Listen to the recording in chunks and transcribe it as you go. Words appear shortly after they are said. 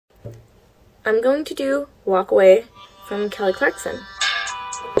I'm going to do Walk Away from Kelly Clarkson.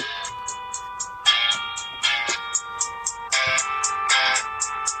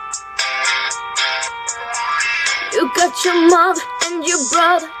 You got your mother and your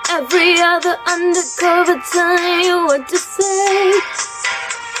brother, every other undercover telling you what to say.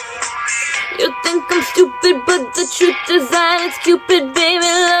 You think I'm stupid, but the truth is that it's Cupid, baby.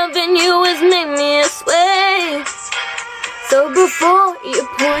 Loving you has made me a sway. So before you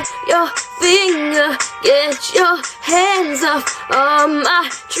point your finger, get your hands off on my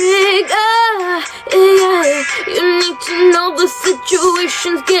trigger. Yeah, you need to know the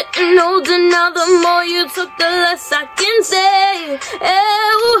situation's getting older now. The more you talk, the less I can say.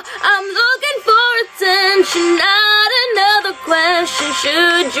 Oh, I'm looking for attention, not another question.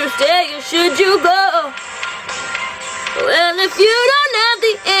 Should you stay or should you go? Well, if you don't have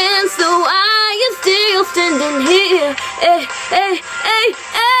the answer, why are you still standing here? Hey, hey, hey,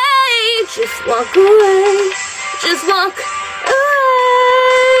 hey, just walk away. Just walk away.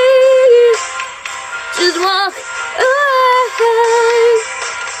 Just walk away.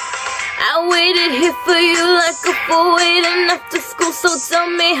 I waited here for you like a fool waiting after school. So tell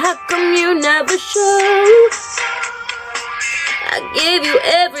me, how come you never show? I gave you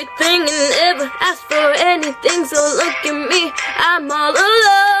everything and never asked for anything. So look at me, I'm all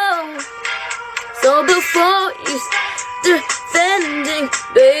alone. So before you defending,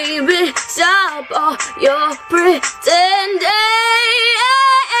 baby, stop all your pretending.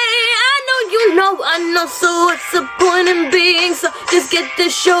 I know, so what's the point in being? So just get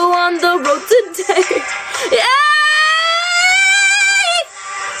this show on the road today.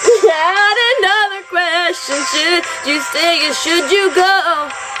 Not another question, should you stay or should you go?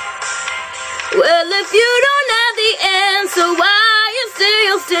 Well, if you don't have the answer, why are you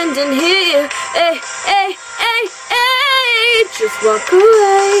still standing here? Hey, hey, hey, hey, just walk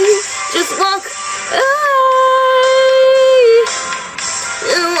away. Just walk away.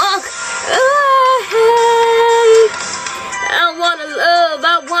 And walk away. I wanna love,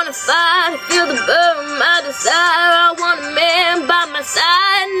 I wanna fight, feel the burn, my desire. I want a man by my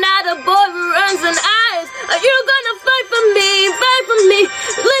side, not a boy who runs and eyes. Are you gonna fight for me, live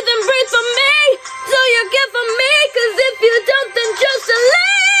and breathe for me, do you care for me? Cause if you don't, then just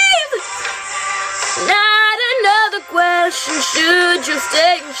leave. Not another question, should you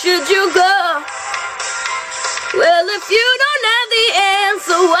stay or should you go? Well, if you don't have the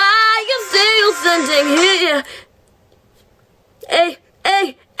answer, why are you still standing here? Hey,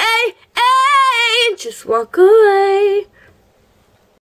 hey, hey, hey, just walk away.